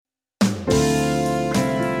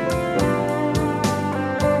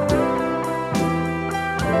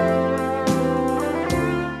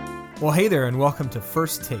Well, hey there, and welcome to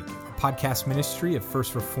First Take, a podcast ministry of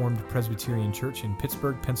First Reformed Presbyterian Church in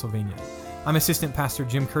Pittsburgh, Pennsylvania. I'm Assistant Pastor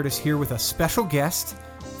Jim Curtis here with a special guest,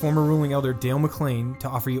 former ruling elder Dale McClain, to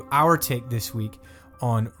offer you our take this week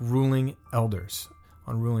on ruling elders.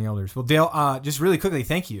 Well, Dale, just really quickly,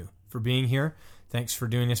 thank you for being here. Thanks for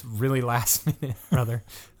doing this really last minute, brother.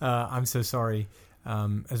 I'm so sorry.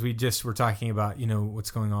 As we just were talking about, what's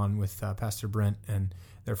going on with Pastor Brent and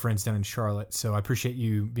their friends down in Charlotte. So I appreciate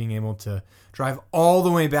you being able to drive all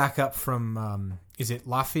the way back up from, is it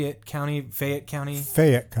Lafayette County, Fayette County?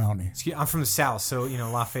 Fayette County. I'm from the South, so,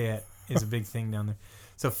 Lafayette is a big thing down there.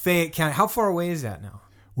 So Fayette County, how far away is that now?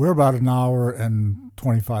 We're about an hour and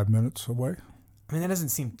 25 minutes away. I mean, that doesn't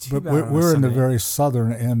seem too bad. But we're in the very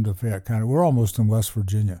southern end of Fayette County. We're almost in West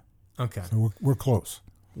Virginia. Okay. So we're close.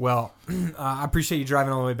 Well, I appreciate you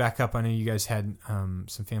driving all the way back up. I know you guys had some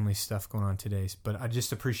family stuff going on today, but I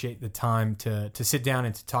just appreciate the time to sit down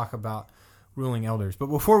and to talk about ruling elders. But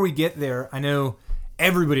before we get there, I know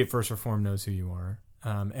everybody at First Reformed knows who you are.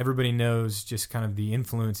 Everybody knows just kind of the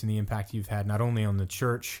influence and the impact you've had, not only on the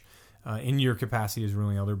church in your capacity as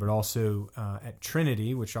ruling elder, but also at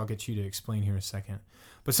Trinity, which I'll get you to explain here in a second.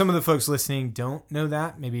 But some of the folks listening don't know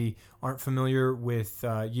that, maybe aren't familiar with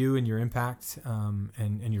you and your impact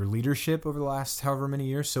and your leadership over the last however many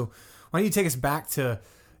years. So why don't you take us back to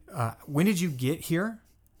when did you get here?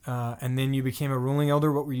 And then you became a ruling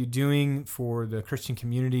elder. What were you doing for the Christian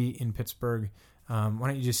community in Pittsburgh? Why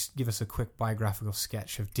don't you just give us a quick biographical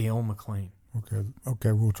sketch of Dale McClain?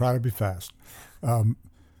 Okay, we'll try to be fast.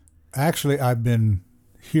 Actually, I've been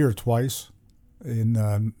here twice. In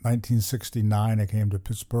 1969, I came to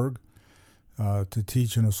Pittsburgh to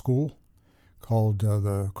teach in a school called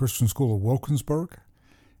the Christian School of Wilkinsburg,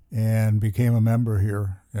 and became a member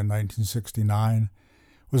here in 1969.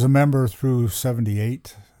 Was a member through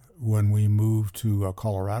 78 when we moved to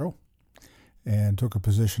Colorado and took a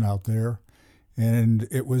position out there. And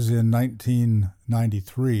it was in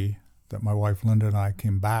 1993 that my wife Linda and I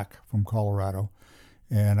came back from Colorado,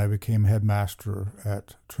 and I became headmaster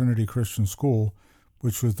at Trinity Christian School,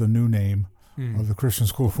 which was the new name of the Christian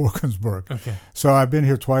School of Wilkinsburg. Okay. So I've been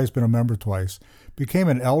here twice, been a member twice. Became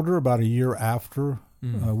an elder about a year after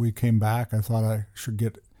we came back. I thought I should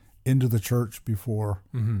get into the church before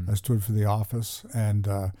I stood for the office, and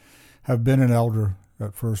have been an elder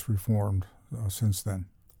at First Reformed since then.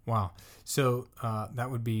 Wow. So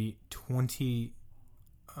that would be 20...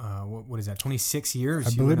 what is that, 26 years?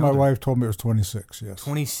 I believe my wife told me it was 26, yes.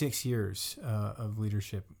 26 years of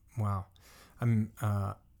leadership. Wow. I'm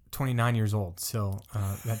 29 years old, so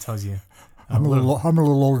that tells you. I'm a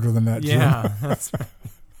little older than that, Jim. Yeah, that's right.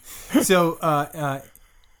 So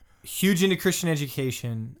huge into Christian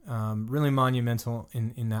education, really monumental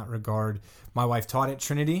in that regard. My wife taught at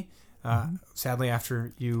Trinity, sadly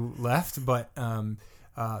after you left, but...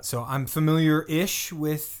 so I'm familiar-ish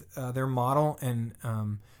with their model, and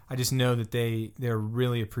I just know that they're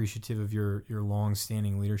really appreciative of your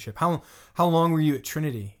long-standing leadership. How long were you at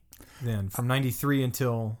Trinity then? From 93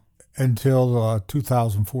 until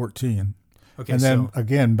 2014. Okay, and then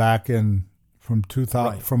again back in from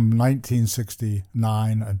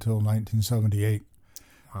 1969 until 1978.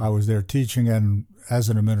 Wow. I was there teaching and as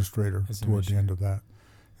an administrator toward the end of that.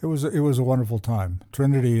 It was a wonderful time.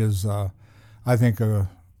 Trinity is. I think a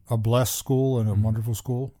blessed school and a wonderful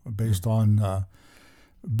school based on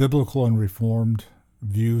biblical and reformed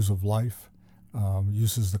views of life,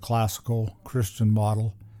 uses the classical Christian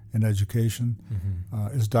model in education,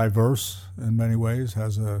 is diverse in many ways,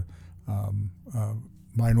 has a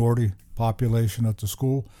minority population at the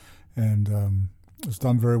school, and it's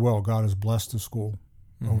done very well. God has blessed the school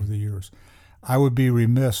over the years. I would be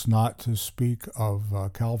remiss not to speak of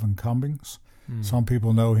Calvin Cummings. Some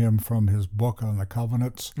people know him from his book on the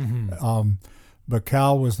covenants. But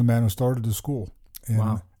Cal was the man who started the school in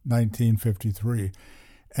 1953.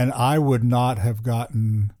 And I would not have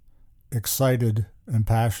gotten excited and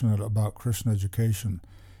passionate about Christian education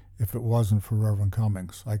if it wasn't for Reverend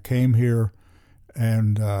Cummings. I came here,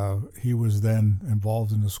 and he was then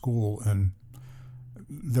involved in the school, and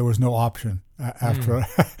there was no option after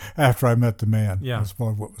I met the man as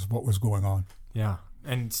far as what was going on. Yeah.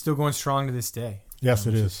 And still going strong to this day. Yes,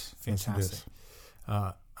 it is. Fantastic. Yes, it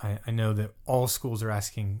is. I know that all schools are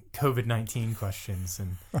asking COVID-19 questions,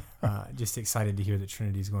 and just excited to hear that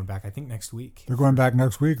Trinity is going back, I think, next week. They're going back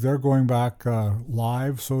next week. They're going back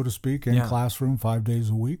live, so to speak, in classroom 5 days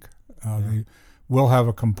a week. They will have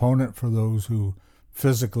a component for those who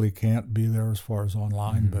physically can't be there as far as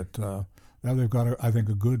online, but now they've got, I think,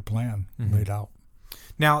 a good plan laid out.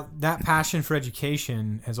 Now, that passion for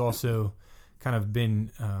education has also kind of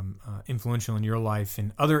been influential in your life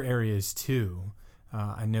in other areas too.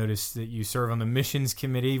 I noticed that you serve on the missions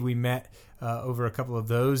committee. We met over a couple of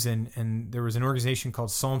those, and there was an organization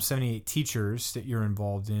called Psalm 78 Teachers that you're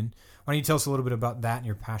involved in. Why don't you tell us a little bit about that and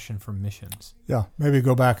your passion for missions? Yeah, maybe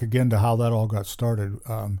go back again to how that all got started.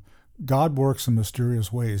 God works in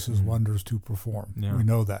mysterious ways, his wonders to perform. Yeah. We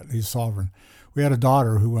know that. He's sovereign. We had a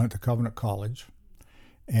daughter who went to Covenant College,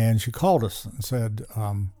 and she called us and said,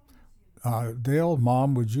 Dale,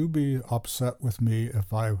 Mom, would you be upset with me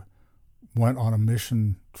if I went on a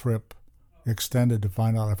mission trip extended to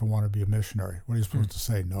find out if I want to be a missionary? What are you supposed to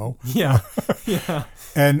say? No? Yeah. Yeah.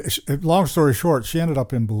 And long story short, she ended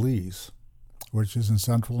up in Belize, which is in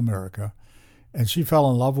Central America, and she fell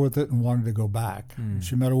in love with it and wanted to go back.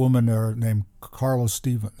 She met a woman there named Carla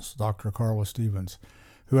Stevens, Dr. Carla Stevens,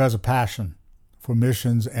 who has a passion for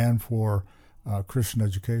missions and for Christian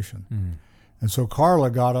education. And so Carla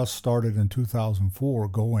got us started in 2004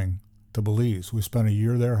 going to Belize. We spent a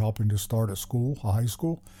year there helping to start a high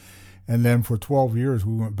school. And then for 12 years,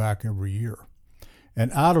 we went back every year.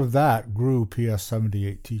 And out of that grew PS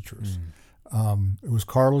 78 Teachers. It was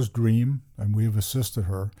Carla's dream, and we've assisted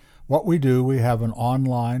her. What we do, we have an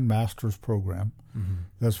online master's program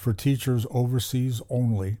that's for teachers overseas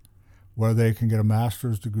only, where they can get a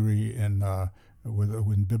master's degree in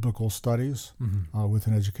biblical studies with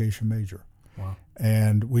an education major. Wow.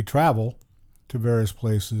 And we travel to various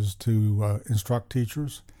places to instruct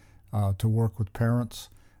teachers, to work with parents,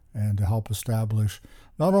 and to help establish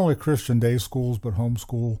not only Christian day schools, but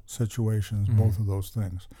homeschool situations, both of those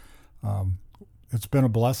things. It's been a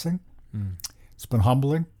blessing. It's been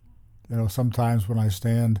humbling. Sometimes when I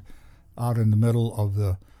stand out in the middle of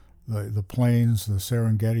the plains, the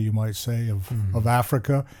Serengeti, you might say, of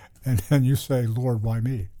Africa, and then you say, Lord, why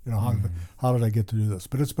me? How did I get to do this?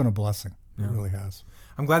 But it's been a blessing. It really has.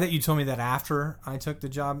 I'm glad that you told me that after I took the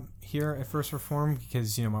job here at First Reformed,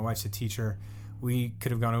 because my wife's a teacher. We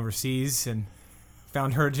could have gone overseas and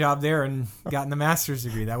found her a job there and gotten the master's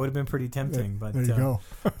degree. That would have been pretty tempting. But there you go.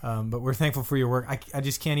 But we're thankful for your work. I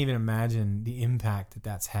just can't even imagine the impact that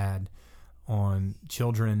that's had on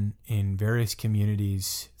children in various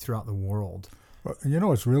communities throughout the world.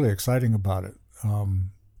 What's really exciting about it?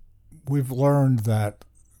 We've learned that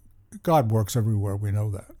God works everywhere. We know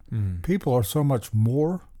that. People are so much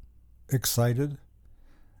more excited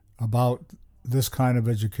about this kind of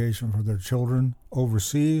education for their children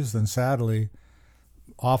overseas than, sadly,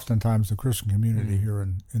 oftentimes the Christian community here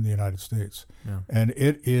in the United States. Yeah. And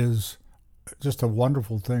it is just a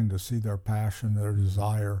wonderful thing to see their passion, their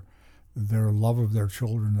desire, their love of their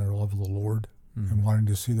children, their love of the Lord, and wanting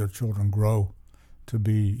to see their children grow to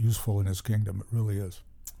be useful in his kingdom. It really is.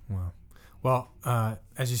 Wow. Well,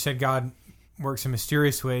 as you said, God works in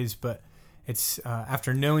mysterious ways, but it's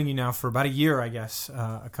after knowing you now for about a year, I guess,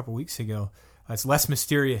 a couple weeks ago, it's less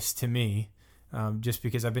mysterious to me, just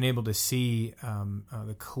because I've been able to see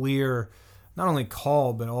the clear, not only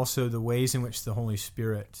call, but also the ways in which the Holy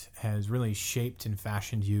Spirit has really shaped and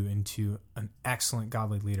fashioned you into an excellent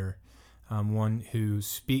godly leader, one who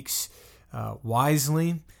speaks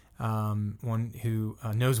wisely, one who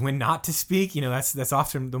knows when not to speak. That's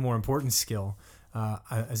often the more important skill.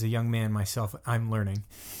 As a young man myself, I'm learning,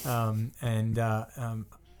 and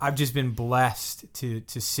I've just been blessed to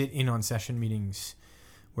sit in on session meetings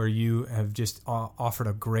where you have just offered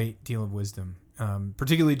a great deal of wisdom,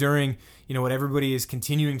 particularly during what everybody is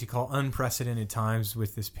continuing to call unprecedented times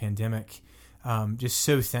with this pandemic. Just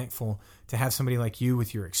so thankful to have somebody like you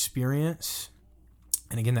with your experience,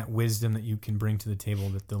 and again that wisdom that you can bring to the table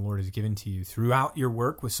that the Lord has given to you throughout your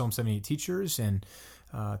work with Psalm 78 Teachers and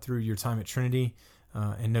through your time at Trinity,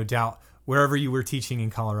 and no doubt wherever you were teaching in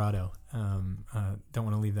Colorado. Don't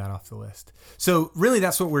want to leave that off the list. So really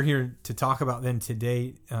that's what we're here to talk about then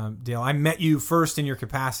today, Dale. I met you first in your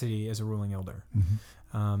capacity as a ruling elder.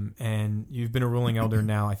 And you've been a ruling elder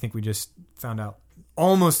now, I think we just found out,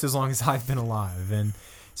 almost as long as I've been alive. And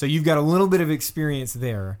so you've got a little bit of experience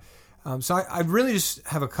there. So I really just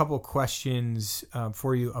have a couple questions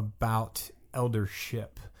for you about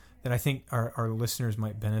eldership that I think our listeners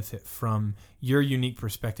might benefit from your unique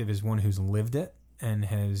perspective as one who's lived it and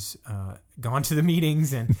has gone to the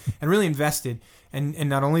meetings and really invested. And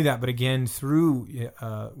not only that, but again, through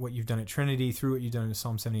what you've done at Trinity, through what you've done in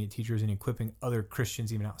Psalm 78 Teachers and equipping other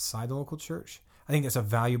Christians even outside the local church, I think that's a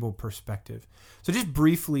valuable perspective. So just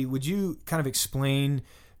briefly, would you kind of explain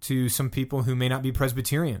to some people who may not be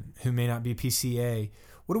Presbyterian, who may not be PCA,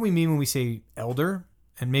 what do we mean when we say elder?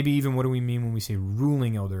 And maybe even what do we mean when we say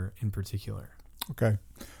ruling elder in particular? Okay.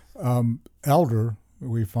 Elder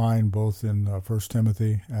we find both in 1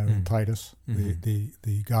 Timothy and in Titus the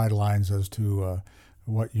guidelines as to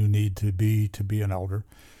what you need to be an elder.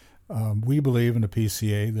 We believe in the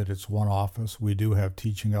PCA that it's one office. We do have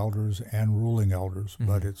teaching elders and ruling elders,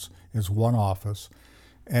 but it's one office.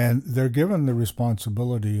 And they're given the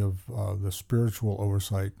responsibility of the spiritual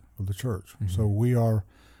oversight of the church. So we are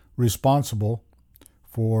responsible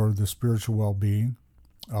for the spiritual well-being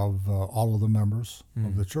of all of the members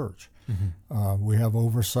of the church. We have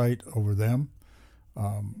oversight over them.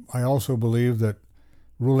 I also believe that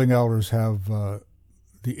ruling elders have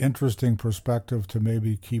the interesting perspective to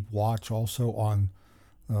maybe keep watch also on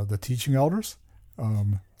the teaching elders,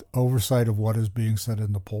 oversight of what is being said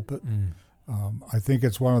in the pulpit. I think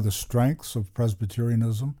it's one of the strengths of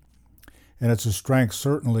Presbyterianism, and it's a strength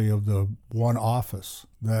certainly of the one office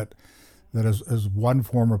that as one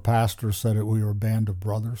former pastor said it, we are a band of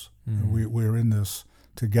brothers. We're in this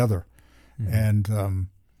together. And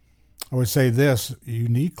I would say this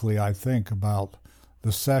uniquely, I think, about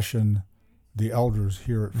the session, the elders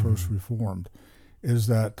here at First Reformed, is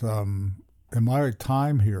that in my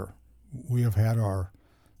time here, we have had our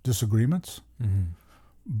disagreements,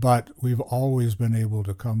 but we've always been able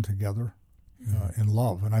to come together in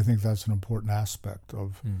love. And I think that's an important aspect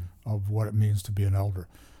of what it means to be an elder.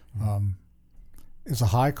 It's a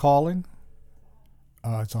high calling.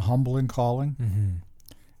 It's a humbling calling.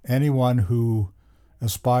 Anyone who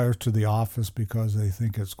aspires to the office because they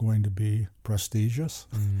think it's going to be prestigious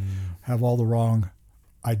have all the wrong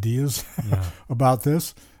ideas about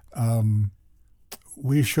this.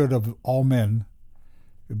 We should, of all men,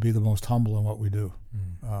 be the most humble in what we do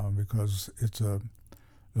because it's a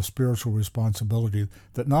spiritual responsibility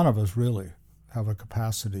that none of us really have a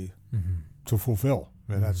capacity to fulfill.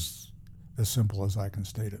 I mean, that's as simple as I can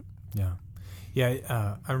state it.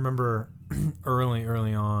 I remember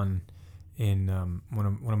early on in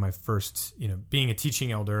one of my first, being a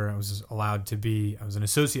teaching elder. I was an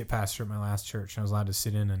associate pastor at my last church, and I was allowed to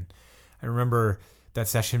sit in. And I remember that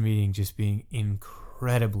session meeting just being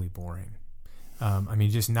incredibly boring.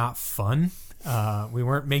 Just not fun. We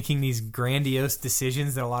weren't making these grandiose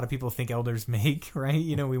decisions that a lot of people think elders make, right?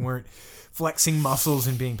 We weren't flexing muscles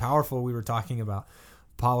and being powerful. We were talking about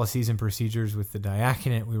policies and procedures with the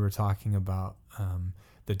diaconate. We were talking about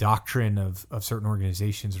the doctrine of certain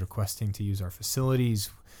organizations requesting to use our facilities.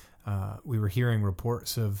 We were hearing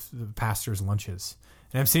reports of the pastor's lunches.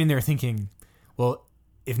 And I'm sitting there thinking, well,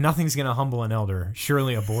 if nothing's going to humble an elder,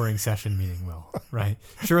 surely a boring session meeting will, right?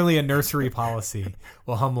 Surely a nursery policy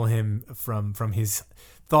will humble him from his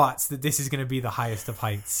thoughts that this is going to be the highest of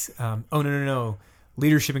heights. No.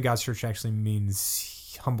 Leadership in God's church actually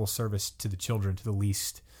means humble service to the children, to the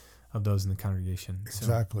least of those in the congregation.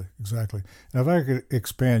 Exactly. And if I could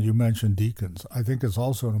expand, you mentioned deacons. I think it's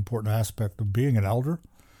also an important aspect of being an elder,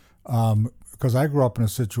 because I grew up in a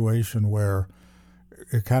situation where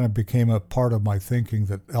it kind of became a part of my thinking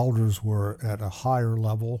that elders were at a higher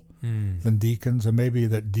level than deacons, and maybe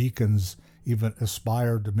that deacons even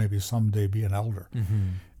aspired to maybe someday be an elder.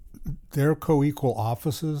 They're co-equal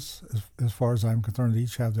offices, as far as I'm concerned. They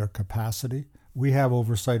each have their capacity. We have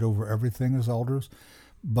oversight over everything as elders,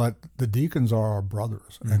 but the deacons are our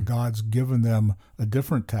brothers, and God's given them a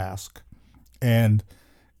different task, and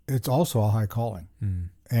it's also a high calling.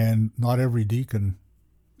 And not every deacon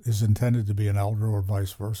is intended to be an elder or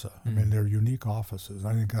vice versa. I mean, they're unique offices.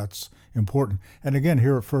 I think that's important. And again,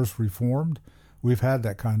 here at First Reformed, we've had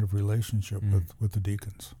that kind of relationship with the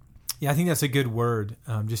deacons. Yeah, I think that's a good word,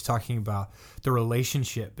 just talking about the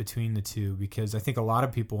relationship between the two, because I think a lot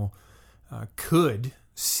of people could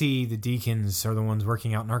see the deacons are the ones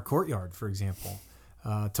working out in our courtyard, for example,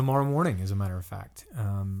 tomorrow morning, as a matter of fact,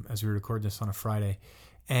 as we record this on a Friday.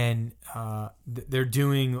 And they're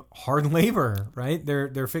doing hard labor, right?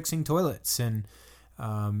 They're fixing toilets, and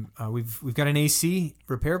we've got an AC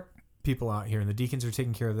repair people out here, and the deacons are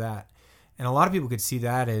taking care of that. And a lot of people could see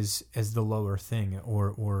that as the lower thing,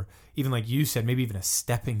 or even like you said, maybe even a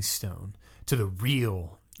stepping stone to the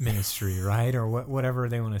real ministry, right? Or whatever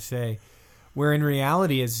they want to say. Where in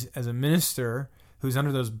reality, as a minister who's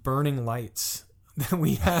under those burning lights that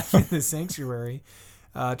we have in the sanctuary,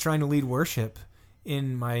 trying to lead worship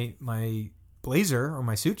in my blazer or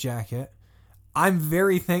my suit jacket, I'm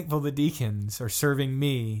very thankful the deacons are serving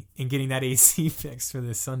me in getting that AC fixed for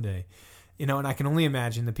this Sunday. And I can only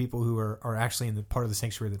imagine the people who are actually in the part of the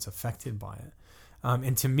sanctuary that's affected by it.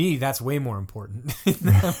 And to me, that's way more important in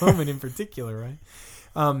that moment in particular, right?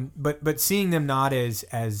 But seeing them not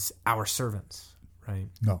as our servants, right?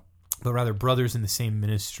 No. But rather brothers in the same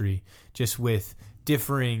ministry, just with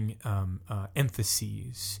differing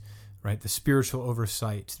emphases, right? The spiritual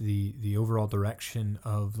oversight, the overall direction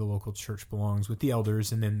of the local church belongs with the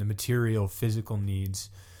elders, and then the material, physical needs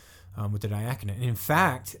with the diaconate. And in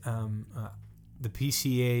fact, the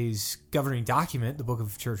PCA's governing document, the Book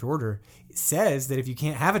of Church Order, says that if you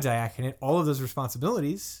can't have a diaconate, all of those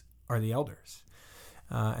responsibilities are the elders.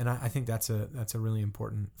 And I think that's a really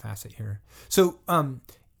important facet here. So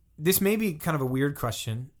this may be kind of a weird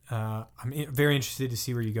question. I'm very interested to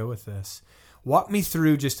see where you go with this. Walk me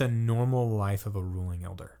through just a normal life of a ruling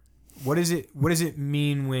elder. What does it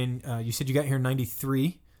mean when you said you got here in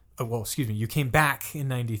 93? You came back in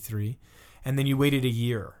 93, and then you waited a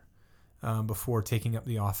year before taking up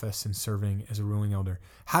the office and serving as a ruling elder.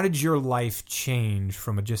 How did your life change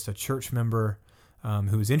from just a church member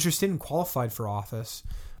who was interested and qualified for office,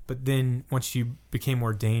 but then once you became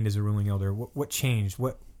ordained as a ruling elder, what changed?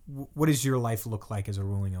 What does your life look like as a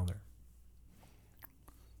ruling elder?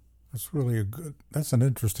 That's an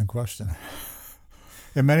interesting question.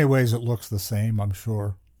 In many ways, it looks the same, I'm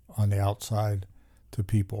sure, on the outside to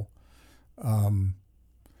people.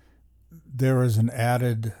 There is an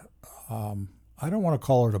added, I don't want to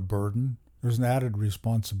call it a burden. There's an added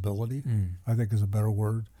responsibility, I think is a better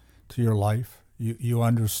word, to your life. You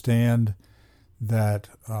understand that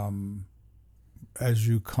as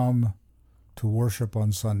you come to worship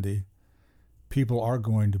on Sunday, people are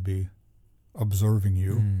going to be observing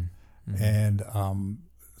you, and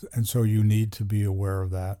so you need to be aware of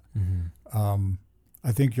that.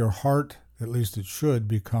 I think your heart, at least it should,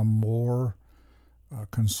 become more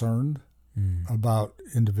concerned about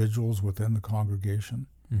individuals within the congregation.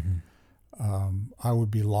 I would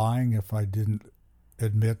be lying if I didn't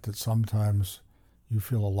admit that sometimes you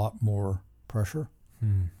feel a lot more pressure.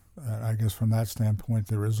 I guess from that standpoint,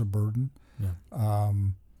 there is a burden. Yeah.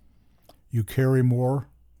 You carry more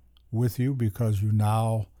with you because you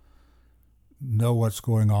now know what's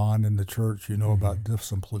going on in the church. You know about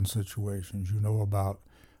discipline situations. You know about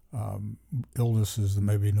illnesses that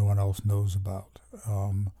maybe no one else knows about.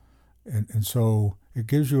 And so it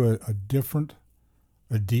gives you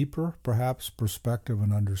a deeper, perhaps, perspective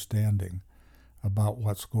and understanding about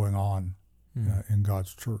what's going on in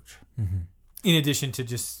God's church. In addition to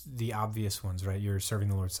just the obvious ones, right? You're serving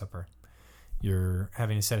the Lord's Supper. You're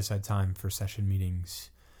having to set aside time for session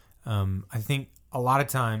meetings. I think a lot of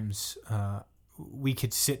times we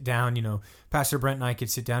could sit down, Pastor Brent and I could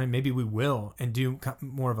sit down, and maybe we will, and do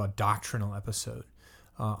more of a doctrinal episode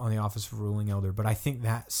on the office of ruling elder. But I think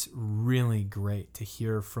that's really great to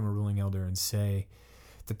hear from a ruling elder and say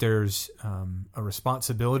that there's a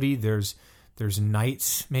responsibility. There's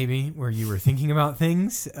nights maybe where you were thinking about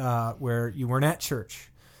things where you weren't at church.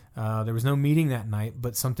 There was no meeting that night,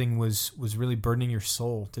 but something was really burdening your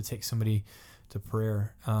soul to take somebody to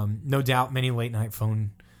prayer. No doubt many late night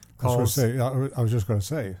phone calls. I was just going to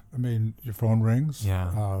say, I mean, your phone rings.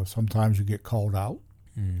 Yeah. Sometimes you get called out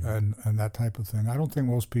and that type of thing. I don't think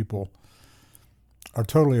most people are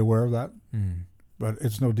totally aware of that, but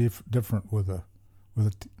it's no different with a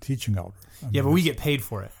teaching elder. But we get paid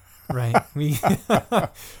for it. Right.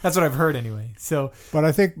 That's what I've heard anyway. So, but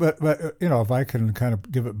I think, but if I can kind of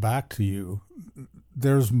give it back to you,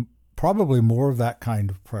 there's probably more of that kind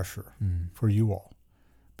of pressure for you all,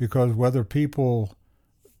 because whether people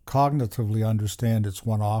cognitively understand it's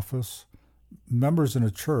one office, members in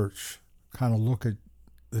a church kind of look at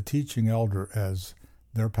the teaching elder as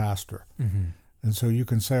their pastor. And so you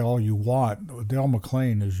can say all you want, Dale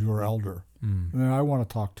McLean is your elder, and I want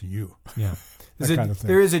to talk to you. Yeah. Kind of thing.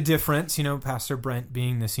 There is a difference, Pastor Brent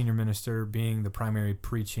being the senior minister, being the primary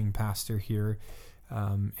preaching pastor here.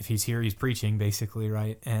 If he's here, he's preaching basically,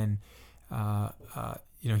 right? And,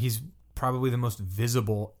 he's probably the most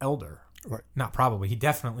visible elder. Right. Not probably. He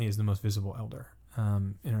definitely is the most visible elder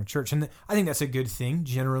in our church. And I think that's a good thing,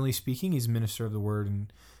 generally speaking. He's minister of the word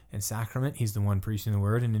and sacrament. He's the one preaching the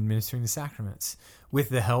word and administering the sacraments with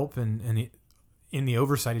the help and in the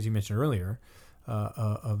oversight, as you mentioned earlier,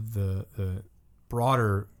 of the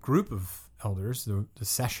broader group of elders, the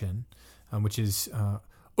session, which is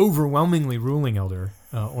overwhelmingly ruling elder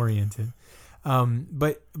oriented.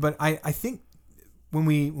 But I think when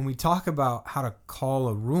we talk about how to call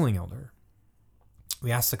a ruling elder,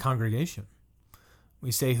 we ask the congregation.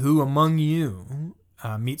 We say, who among you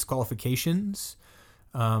meets qualifications?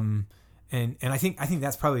 And I think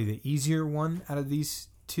that's probably the easier one out of these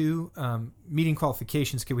two. Meeting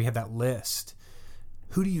qualifications, could we have that list?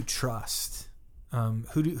 Who do you trust?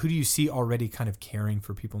 Who do you see already kind of caring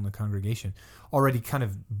for people in the congregation, already kind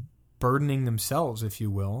of burdening themselves, if you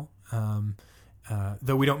will,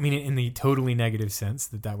 though we don't mean it in the totally negative sense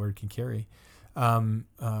that word can carry,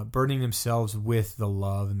 burdening themselves with the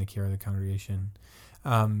love and the care of the congregation.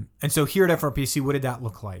 And so here at FRPC, what did that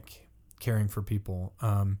look like? Caring for people,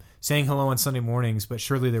 saying hello on Sunday mornings, but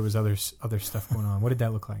surely there was other stuff going on. What did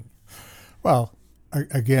that look like? Well,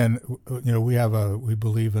 again, we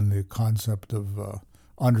believe in the concept of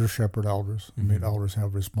under shepherd elders. I mean, elders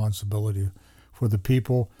have responsibility for the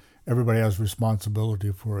people. Everybody has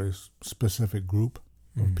responsibility for a specific group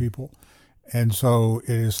of people. And so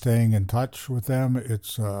it is staying in touch with them.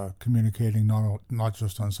 It's communicating not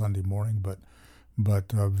just on Sunday morning,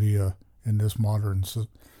 but via, in this modern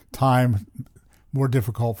time, more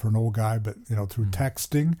difficult for an old guy, but through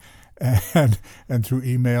texting and through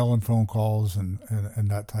email and phone calls and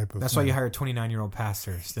that type of That's thing. why you hire 29-year-old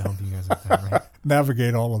pastors to help you guys with that, right?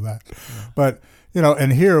 Navigate all of that. Yeah. But,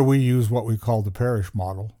 and here we use what we call the parish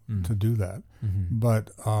model to do that.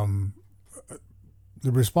 But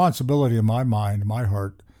the responsibility in my mind, my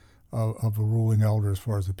heart, of a ruling elder as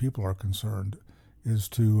far as the people are concerned is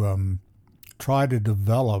to try to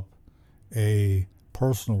develop a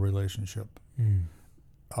personal relationship.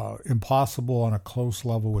 Impossible on a close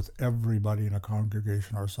level with everybody in a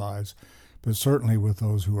congregation our size, but certainly with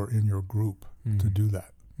those who are in your group to do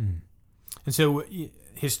that. And so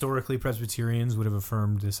historically, Presbyterians would have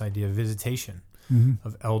affirmed this idea of visitation,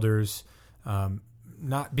 of elders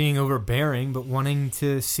not being overbearing, but wanting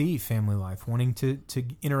to see family life, wanting to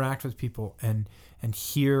interact with people and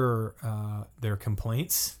hear their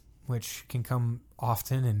complaints, which can come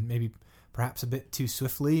often and maybe perhaps a bit too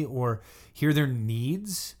swiftly, or hear their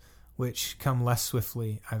needs, which come less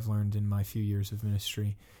swiftly, I've learned in my few years of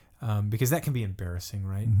ministry, because that can be embarrassing,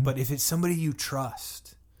 right? But if it's somebody you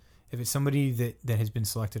trust, if it's somebody that has been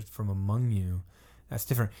selected from among you, that's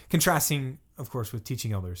different. Contrasting, of course, with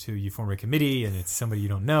teaching elders who you form a committee and it's somebody you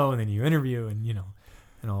don't know and then you interview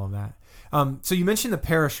and all of that. So you mentioned the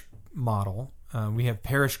parish model. We have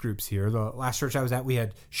parish groups here. The last church I was at, we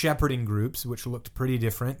had shepherding groups, which looked pretty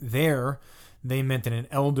different. There, they meant that an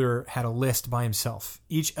elder had a list by himself.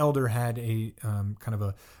 Each elder had a kind of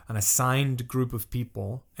an assigned group of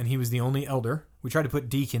people, and he was the only elder. We tried to put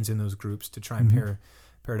deacons in those groups to try and pair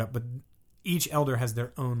it up, but each elder has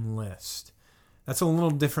their own list. That's a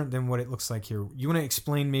little different than what it looks like here. You want to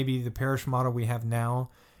explain maybe the parish model we have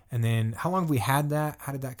now, and then how long have we had that?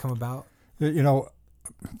 How did that come about?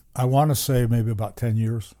 I want to say maybe about 10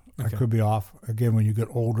 years. Okay. I could be off. Again, when you get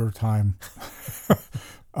older, time.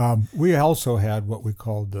 We also had what we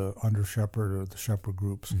called the under shepherd or the shepherd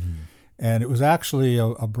groups. And it was actually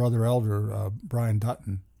a brother elder, Brian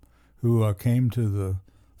Dutton, who came to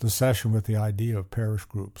the session with the idea of parish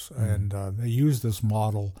groups. And they used this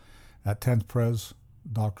model at 10th Pres,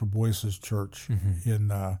 Dr. Boyce's church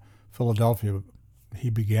in Philadelphia. He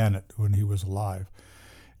began it when he was alive.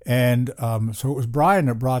 And so it was Brian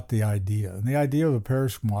that brought the idea. And the idea of the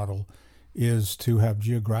parish model is to have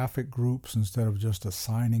geographic groups instead of just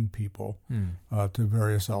assigning people to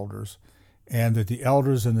various elders. And that the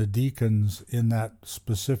elders and the deacons in that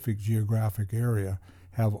specific geographic area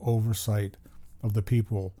have oversight of the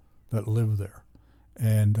people that live there.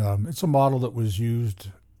 And it's a model that was used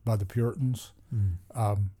by the Puritans.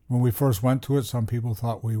 When we first went to it, some people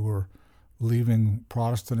thought we were leaving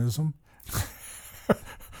Protestantism.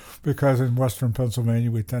 Because in Western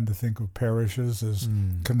Pennsylvania, we tend to think of parishes as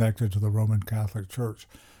connected to the Roman Catholic Church.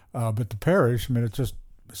 But the parish, it just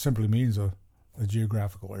simply means a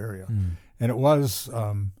geographical area. And it was,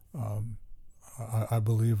 I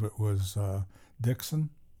believe it was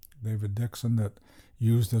David Dixon, that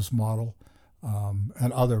used this model,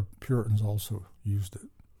 and other Puritans also used it.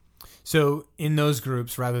 So in those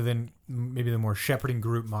groups, rather than maybe the more shepherding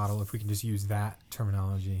group model, if we can just use that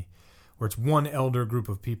terminology, where it's one elder group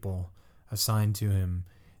of people assigned to him,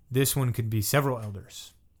 this one could be several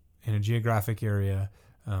elders in a geographic area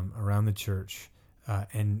around the church.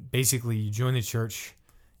 And basically, you join the church,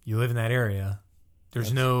 you live in that area.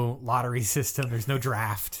 There's no lottery system. There's no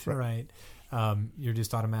draft, right? You're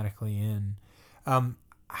just automatically in.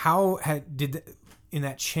 How did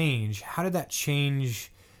that change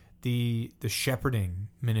the shepherding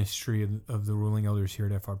ministry of the ruling elders here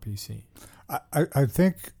at FRPC? I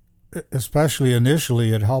think, especially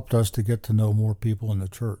initially, it helped us to get to know more people in the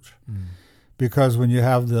church. Because when you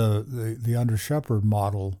have the under shepherd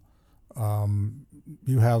model,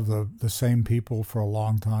 you have the same people for a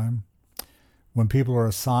long time. When people are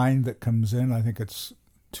assigned that comes in, I think it's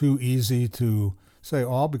too easy to say,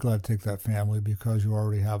 I'll be glad to take that family because you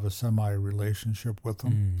already have a semi-relationship with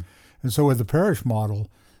them. And so with the parish model,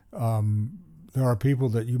 there are people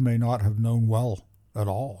that you may not have known well at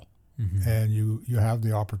all. And you have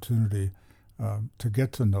the opportunity to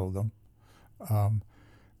get to know them.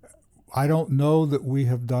 I don't know that we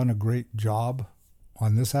have done a great job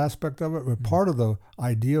on this aspect of it, but part of the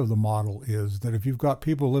idea of the model is that if you've got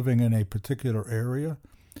people living in a particular area,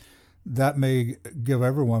 that may give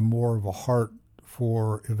everyone more of a heart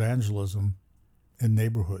for evangelism in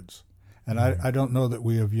neighborhoods. And I don't know that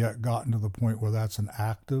we have yet gotten to the point where that's an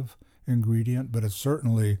active ingredient, but it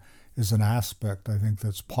certainly is an aspect, I think,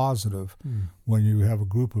 that's positive when you have a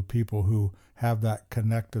group of people who have that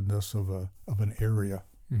connectedness of an area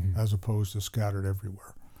as opposed to scattered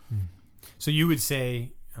everywhere. So you would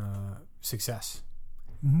say success,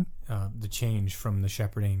 the change from the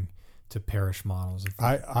shepherding to parish models.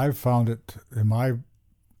 I've found it in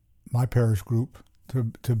my parish group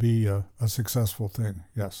to be a successful thing,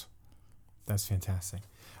 yes. That's fantastic.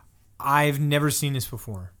 I've never seen this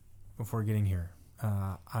before getting here.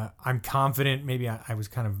 I'm confident, maybe I was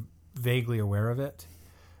kind of vaguely aware of it.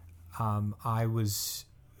 I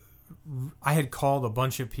had called a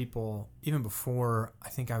bunch of people even before I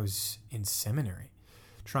think I was in seminary,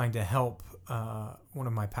 trying to help one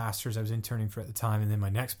of my pastors I was interning for at the time, and then my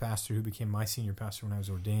next pastor who became my senior pastor when I was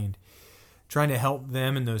ordained, trying to help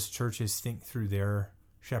them in those churches think through their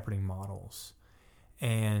shepherding models.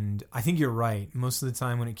 And I think you're right. Most of the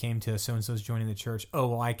time when it came to so-and-so's joining the church, oh,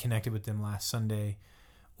 well, I connected with them last Sunday,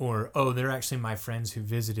 or, oh, they're actually my friends who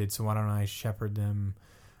visited, so why don't I shepherd them?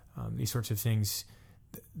 These sorts of things.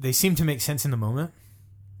 They seem to make sense in the moment,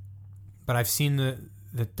 but I've seen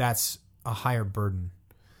that's a higher burden.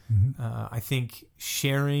 I think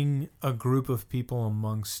sharing a group of people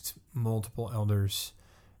amongst multiple elders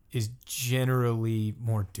is generally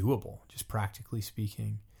more doable, just practically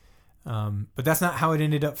speaking. But that's not how it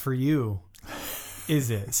ended up for you, is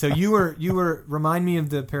it? So you were remind me of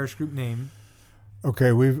the parish group name.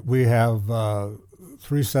 Okay, we have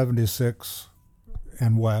 376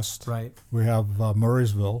 and West. Right. We have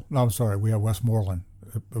Murraysville. No, I'm sorry. We have Westmoreland.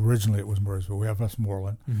 Originally it was Murraysville. We have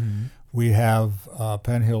Westmoreland. We have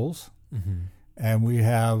Penn Hills. And we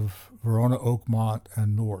have Verona, Oakmont,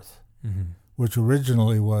 and North, which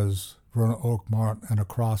originally was Verona, Oakmont, and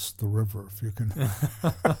across the river, if you can.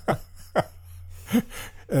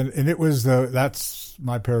 and it was that's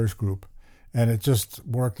my parish group. And it just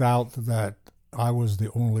worked out that I was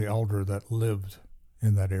the only elder that lived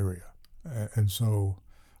in that area. And so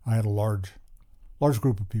I had a large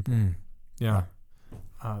group of people. Yeah.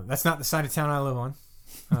 That's not the side of town I live on.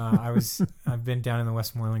 I've been down in the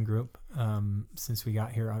Westmoreland group since we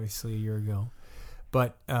got here, obviously, a year ago.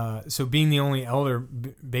 But so being the only elder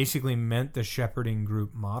basically meant the shepherding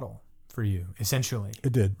group model for you, essentially.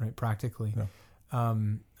 It did. Right, practically. Yeah.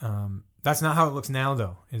 That's not how it looks now,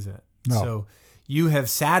 though, is it? No. So you have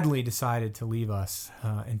sadly decided to leave us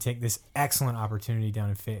and take this excellent opportunity down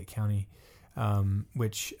in Fayette County,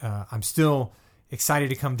 which I'm still excited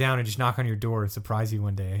to come down and just knock on your door and surprise you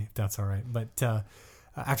one day, if that's all right. But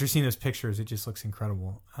after seeing those pictures, it just looks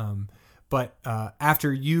incredible. But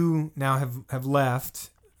after you now have left,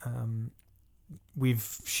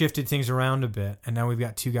 we've shifted things around a bit, and now we've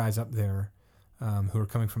got two guys up there who are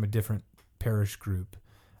coming from a different parish group,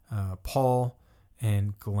 Paul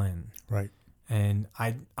and Glenn. Right. And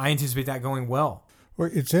I anticipate that going well. Well,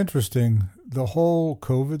 it's interesting, the whole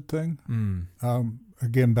COVID thing,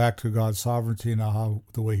 again, back to God's sovereignty and how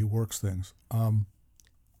the way he works things.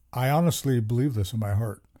 I honestly believe this in my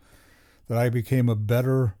heart, that I became a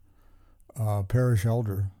better parish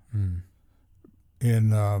elder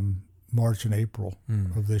in March and April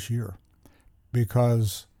of this year,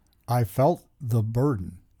 because I felt the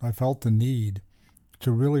burden. I felt the need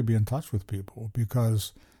to really be in touch with people,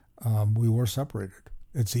 because we were separated.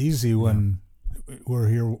 It's easy when we're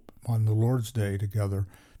here on the Lord's Day together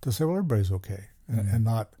to say, well, everybody's okay, and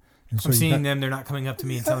not. And so I'm seeing them; they're not coming up to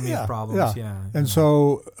me and telling me the problems. And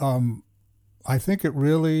so I think it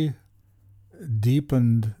really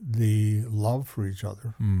deepened the love for each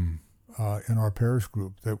other in our parish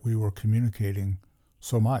group, that we were communicating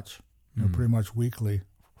so much, pretty much weekly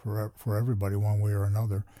for everybody, one way or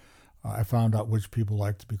another. I found out which people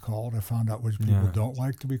like to be called. I found out which people don't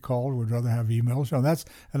like to be called, would rather have emails.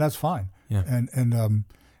 That's fine. Yeah.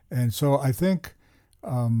 And so I think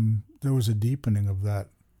there was a deepening of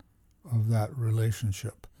that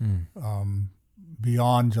relationship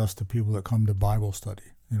beyond just the people that come to Bible study.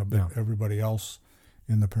 But everybody else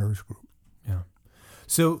in the parish group. Yeah.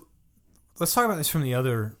 So let's talk about this from the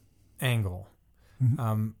other angle.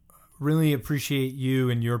 Really appreciate you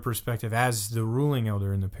and your perspective as the ruling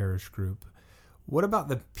elder in the parish group. What about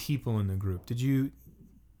the people in the group? Did you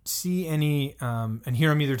see any, and here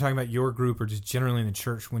I'm either talking about your group or just generally in the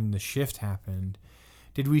church when the shift happened,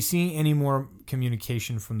 did we see any more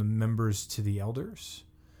communication from the members to the elders?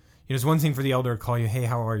 It's one thing for the elder to call you, hey,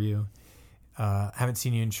 how are you? haven't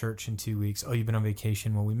seen you in church in 2 weeks. Oh, you've been on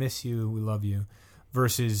vacation. Well, we miss you. We love you.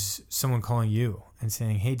 Versus someone calling you and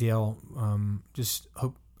saying, hey, Dale, just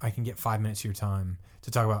hope I can get 5 minutes of your time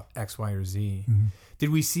to talk about X, Y, or Z. Mm-hmm. Did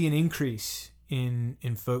we see an increase in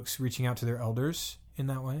folks reaching out to their elders in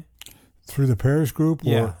that way? Through the parish group?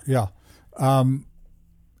 Yeah. Yeah.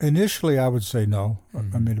 Initially, I would say no.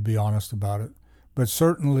 Mm-hmm. I mean, to be honest about it. But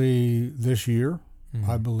certainly this year, mm-hmm.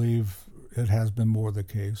 I believe it has been more the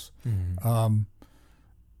case. Mm-hmm.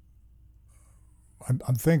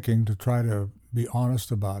 I'm thinking, to try to be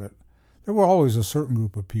honest about it, there were always a certain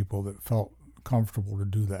group of people that felt comfortable to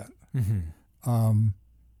do that. Mm-hmm. And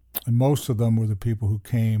most of them were the people who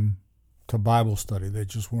came to Bible study. They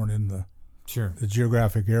just weren't in the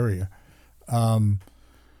geographic area.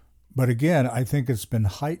 But again, I think it's been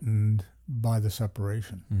heightened by the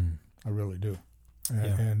separation. Mm. I really do.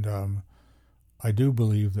 And I do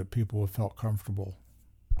believe that people have felt comfortable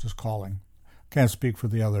just calling. Can't speak for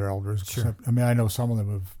the other elders. Sure. Except, I mean, I know some of them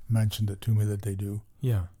have mentioned it to me that they do.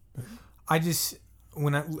 Yeah. But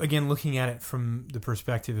again, looking at it from the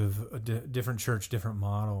perspective of a different church, different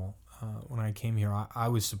model, when I came here, I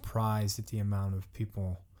was surprised at the amount of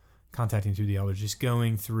people contacting through the elders, just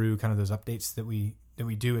going through kind of those updates that we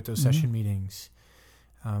do at those mm-hmm. session meetings.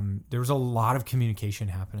 There was a lot of communication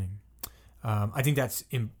happening. I think that's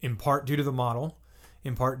in part due to the model,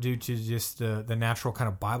 in part due to just the natural kind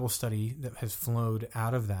of Bible study that has flowed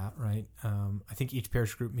out of that, right? I think each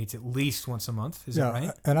parish group meets at least once a month. Is that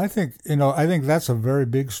right? And I think that's a very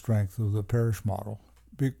big strength of the parish model.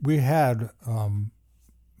 We had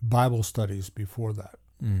Bible studies before that.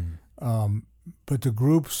 Mm. But the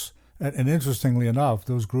groups, and interestingly enough,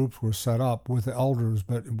 those groups were set up with the elders,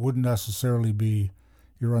 but it wouldn't necessarily be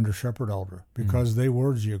your under shepherd elder because they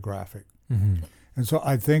were geographic. Mm-hmm. And so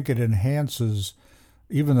I think it enhances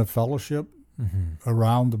even the fellowship mm-hmm.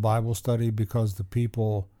 around the Bible study because the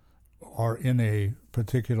people are in a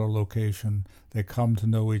particular location. They come to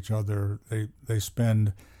know each other. They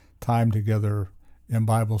spend time together in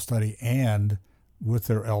Bible study and with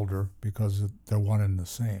their elder because they're one and the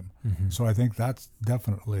same. Mm-hmm. So I think that's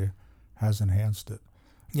definitely has enhanced it.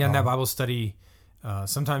 Yeah, and that Bible study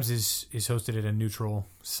sometimes is hosted at a neutral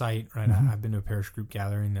site, right? Mm-hmm. I've been to a parish group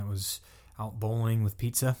gathering that was out bowling with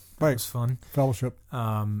pizza. That was fun. Fellowship.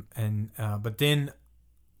 But then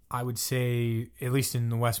I would say, at least in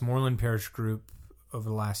the Westmoreland parish group over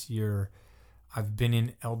the last year, I've been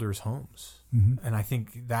in elders' homes. Mm-hmm. And I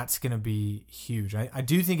think that's going to be huge. I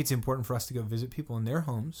do think it's important for us to go visit people in their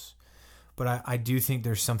homes, but I do think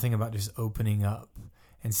there's something about just opening up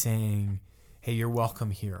and saying, hey, you're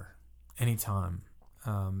welcome here anytime.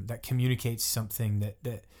 That communicates something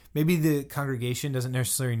that maybe the congregation doesn't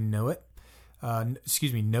necessarily notice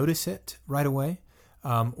it right away,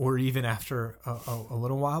 or even after a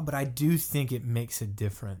little while. But I do think it makes a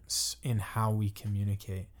difference in how we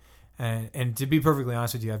communicate. And to be perfectly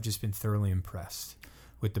honest with you, I've just been thoroughly impressed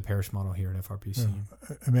with the parish model here at FRPC.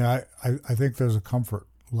 Yeah. I mean, I think there's a comfort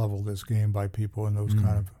level that's gained by people in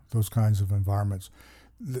those kinds of environments.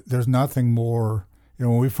 There's nothing more.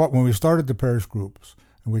 When we started the parish groups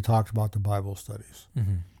and we talked about the Bible studies,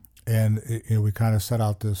 mm-hmm. and we kind of set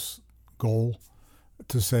out this goal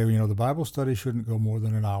to say, the Bible study shouldn't go more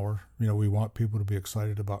than an hour. We want people to be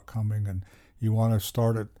excited about coming, and you want to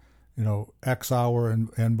start at X hour and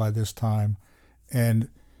end by this time. And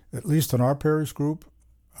at least in our parish group,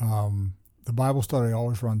 the Bible study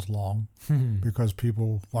always runs long because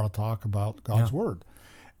people want to talk about God's Word.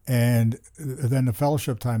 And then the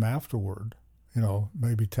fellowship time afterward,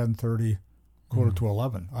 maybe 10:30, quarter to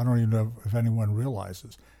 11. I don't even know if anyone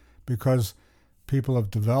realizes, because people have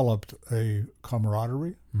developed a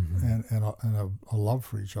camaraderie mm-hmm. and a love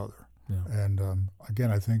for each other. Yeah. And again,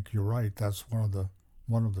 I think you're right. That's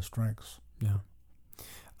one of the strengths. Yeah.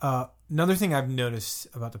 Another thing I've noticed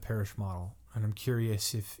about the parish model, and I'm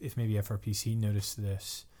curious if maybe FRPC noticed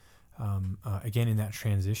this, again in that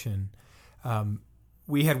transition.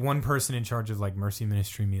 We had one person in charge of Mercy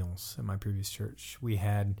Ministry meals at my previous church. We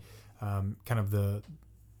had kind of the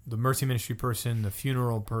Mercy Ministry person, the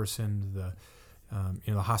funeral person,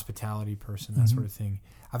 the hospitality person, that mm-hmm. sort of thing.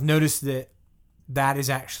 I've noticed that is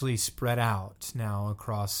actually spread out now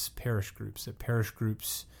across parish groups. That parish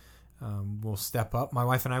groups will step up. My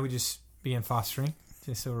wife and I would just began fostering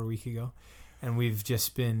just over a week ago, and we've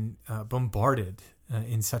just been bombarded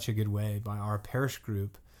in such a good way by our parish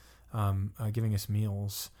group. Giving us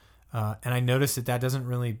meals. And I noticed that doesn't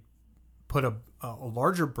really put a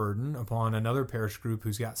larger burden upon another parish group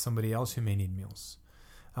who's got somebody else who may need meals.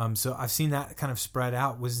 So I've seen that kind of spread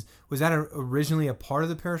out. Was that originally a part of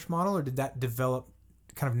the parish model, or did that develop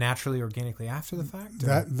kind of naturally, organically after the fact?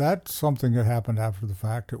 That's something that happened after the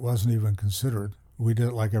fact. It wasn't even considered. We did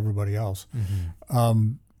it like everybody else.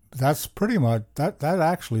 That's pretty much, that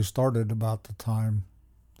actually started about the time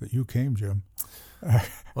that you came, Jim.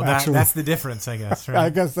 Well, that's the difference, I guess, right? I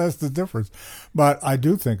guess that's the difference. But I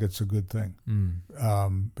do think it's a good thing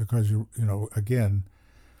because, again,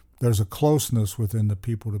 there's a closeness within the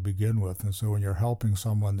people to begin with. And so when you're helping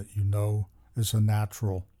someone that you know, it's a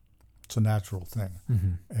natural thing.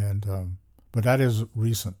 And but that is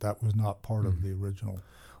recent. That was not part of the original.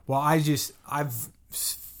 Well, I've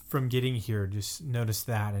from getting here just noticed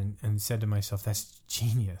that and said to myself, that's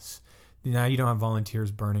genius. Now you don't have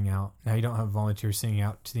volunteers burning out. Now you don't have volunteers sending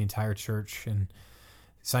out to the entire church and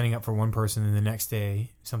signing up for one person, and the next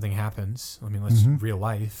day something happens. I mean, that's real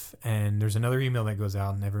life. And there's another email that goes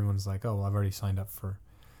out, and everyone's like, "Oh, well, I've already signed up for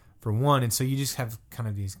one." And so you just have kind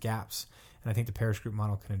of these gaps. And I think the parish group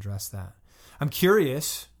model can address that. I'm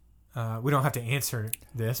curious. We don't have to answer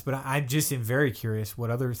this, but I just am very curious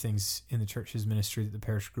what other things in the church's ministry that the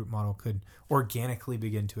parish group model could organically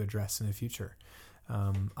begin to address in the future.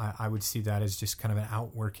 I would see that as just kind of an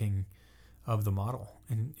outworking of the model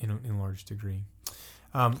in large degree.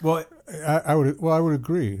 I would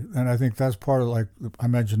agree, and I think that's part of, like I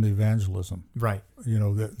mentioned, the evangelism. Right.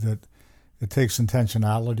 That it takes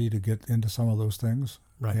intentionality to get into some of those things.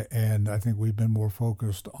 Right. And I think we've been more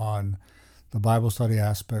focused on the Bible study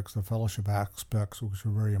aspects, the fellowship aspects, which are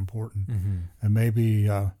very important. And maybe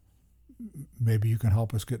you can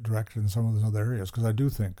help us get directed in some of those other areas, because I do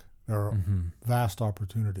think there are vast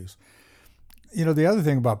opportunities. The other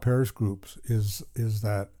thing about parish groups is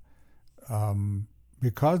that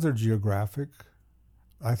because they're geographic,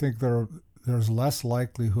 I think there's less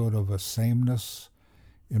likelihood of a sameness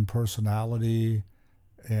in personality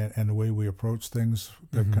and the way we approach things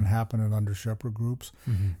that can happen in under shepherd groups.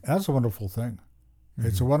 That's a wonderful thing.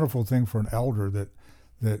 It's a wonderful thing for an elder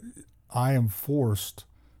that I am forced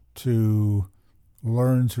to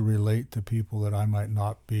learn to relate to people that I might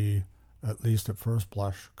not be, at least at first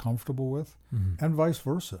blush, comfortable with, and vice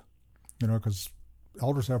versa. Because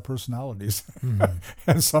elders have personalities,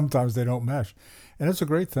 and sometimes they don't mesh. And it's a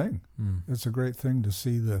great thing. It's a great thing to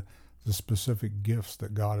see the specific gifts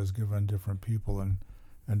that God has given different people and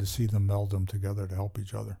to see them meld them together to help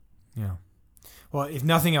each other. Yeah. Well, if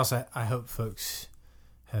nothing else, I hope folks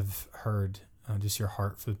have heard just your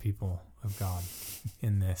heart for the people of God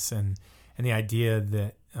in this, and the idea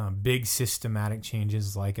that big systematic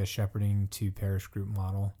changes like a shepherding to parish group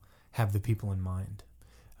model have the people in mind.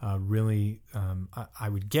 I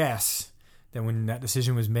would guess that when that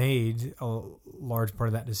decision was made, a large part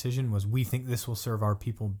of that decision was, we think this will serve our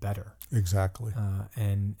people better. Exactly.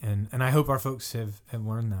 And I hope our folks have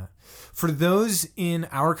learned that. For those in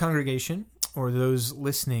our congregation or those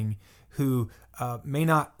listening who may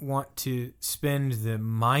not want to spend the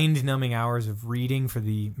mind-numbing hours of reading for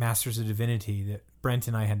the Masters of Divinity that Brent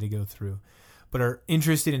and I had to go through, but are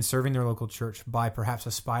interested in serving their local church by perhaps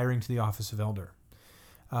aspiring to the office of elder,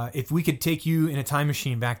 if we could take you in a time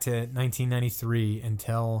machine back to 1993 and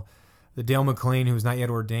tell the Dale McLean, who was not yet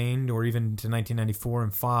ordained, or even to 1994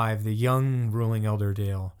 and 5, the young ruling elder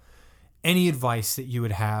Dale, any advice that you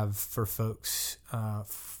would have for folks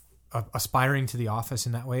aspiring to the office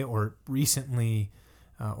in that way, or recently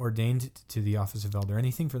ordained to the office of elder,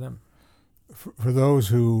 anything for them? For those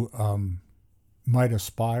who might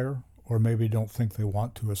aspire or maybe don't think they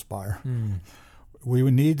want to aspire, we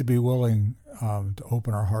would need to be willing to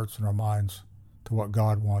open our hearts and our minds to what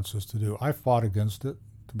God wants us to do. I fought against it,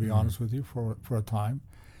 to be honest with you, for a time.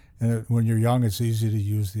 And when you're young, it's easy to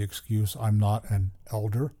use the excuse, I'm not an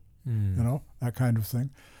elder, that kind of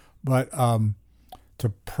thing. But to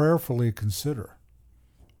prayerfully consider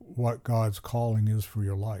what God's calling is for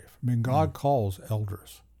your life. I mean, God calls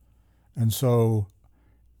elders. And so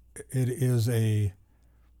it is a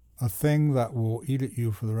thing that will eat at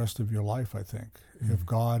you for the rest of your life, I think, if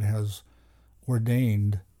God has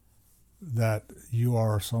ordained that you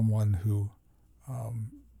are someone who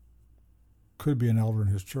could be an elder in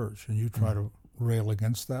his church, and you try to rail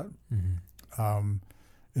against that.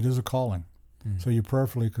 It is a calling. So you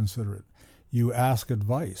prayerfully consider it. You ask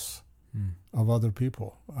advice of other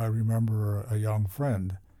people. I remember a young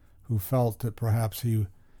friend who felt that perhaps he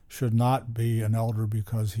should not be an elder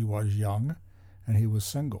because he was young and he was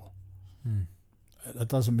single. That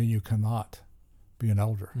doesn't mean you cannot be an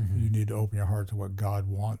elder. You need to open your heart to what God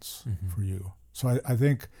wants for you. So I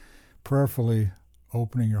think prayerfully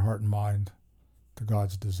opening your heart and mind to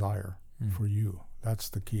God's desire for you, that's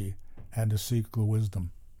the key, and to seek the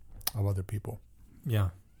wisdom of other people. Yeah.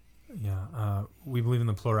 We believe in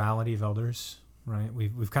the plurality of elders right?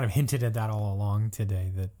 We've kind of hinted at that all along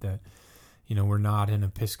today, that we're not an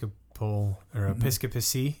Episcopal or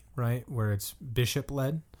episcopacy, right, where it's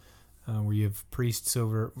bishop-led, where you have priests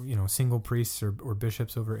over, single priests or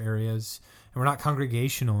bishops over areas. And we're not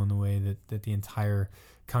congregational in the way that the entire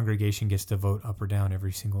congregation gets to vote up or down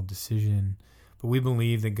every single decision. But we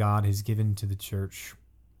believe that God has given to the church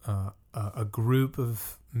a group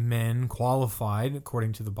of men qualified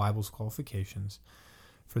according to the Bible's qualifications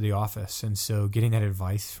for the office. And so getting that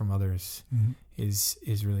advice from others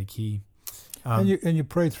is really key. And you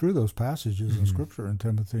pray through those passages in Scripture in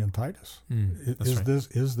Timothy and Titus.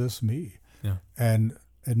 Is this me? Yeah. And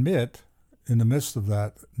admit in the midst of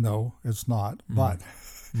that, no, it's not. But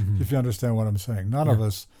if you understand what I'm saying, none of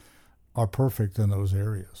us are perfect in those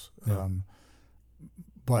areas. Yeah.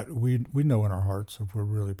 But we know in our hearts, if we're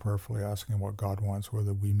really prayerfully asking what God wants,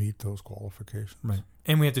 whether we meet those qualifications. Right.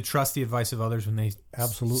 And we have to trust the advice of others when they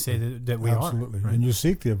say that we are. Absolutely. Right. And you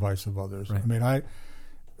seek the advice of others. Right. I mean,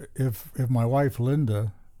 if my wife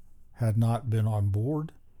Linda had not been on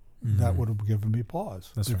board, that would have given me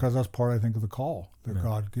pause. Because that's part, I think, of the call that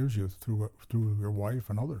God gives you through your wife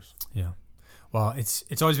and others. Yeah. Well,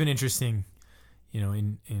 it's always been interesting.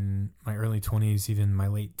 In my early 20s, even my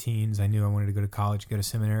late teens, I knew I wanted to go to college, go to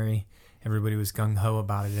seminary. Everybody was gung-ho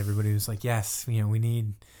about it. Everybody was like, yes, we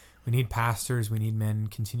need pastors, we need men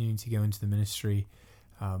continuing to go into the ministry.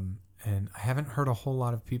 And I haven't heard a whole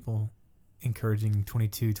lot of people encouraging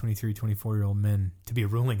 22, 23, 24-year-old men to be a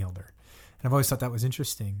ruling elder. And I've always thought that was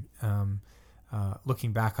interesting.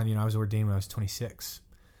 Looking back on, I was ordained when I was 26.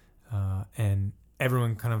 And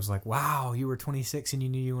everyone kind of was like, wow, you were 26 and you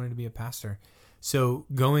knew you wanted to be a pastor. So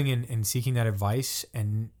going and seeking that advice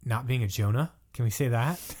and not being a Jonah, can we say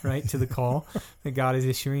that, right, to the call that God is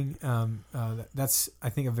issuing? That's, I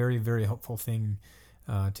think, a very, very helpful thing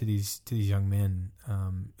to these young men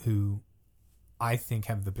who I think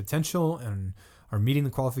have the potential and are meeting the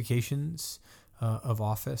qualifications of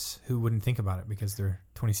office, who wouldn't think about it because they're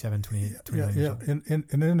 27, 28, 29 years old.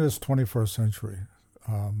 And in this 21st century,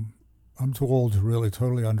 I'm too old to really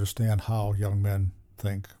totally understand how young men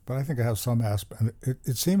think, but I think I have some aspect.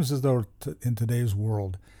 It seems as though in today's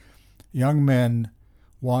world, young men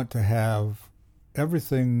want to have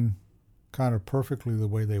everything kind of perfectly the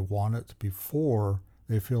way they want it before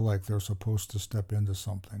they feel like they're supposed to step into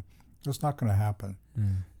something. That's not going to happen.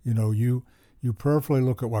 You prayerfully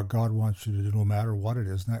look at what God wants you to do, no matter what it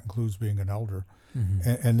is, and that includes being an elder,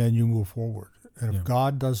 and then you move forward. And if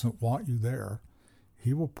God doesn't want you there,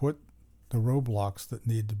 He will put the roadblocks that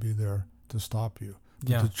need to be there to stop you.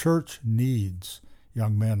 But the church needs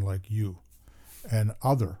young men like you and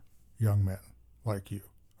other young men like you.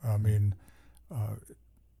 I mean,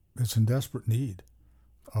 it's in desperate need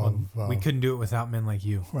of... we couldn't do it without men like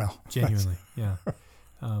you. Well, genuinely, yeah.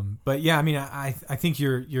 But yeah, I mean, I think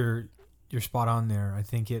you're spot on there. I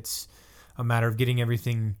think it's a matter of getting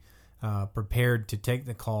everything prepared to take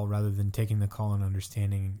the call rather than taking the call and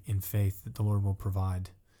understanding in faith that the Lord will provide.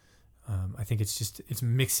 I think it's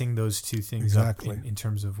mixing those two things up in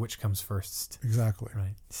terms of which comes first. Exactly.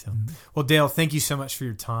 Right. So, well, Dale, thank you so much for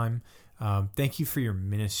your time. Thank you for your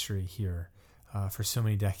ministry here for so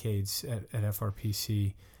many decades at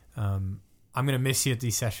FRPC. I'm going to miss you at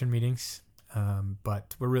these session meetings,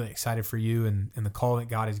 but we're really excited for you and the call that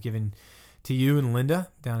God has given to you and Linda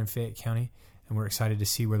down in Fayette County. And we're excited to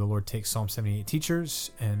see where the Lord takes Psalm 78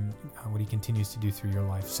 teachers and what He continues to do through your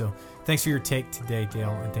life. So thanks for your take today, Dale,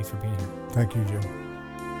 and thanks for being here. Thank you, Jim.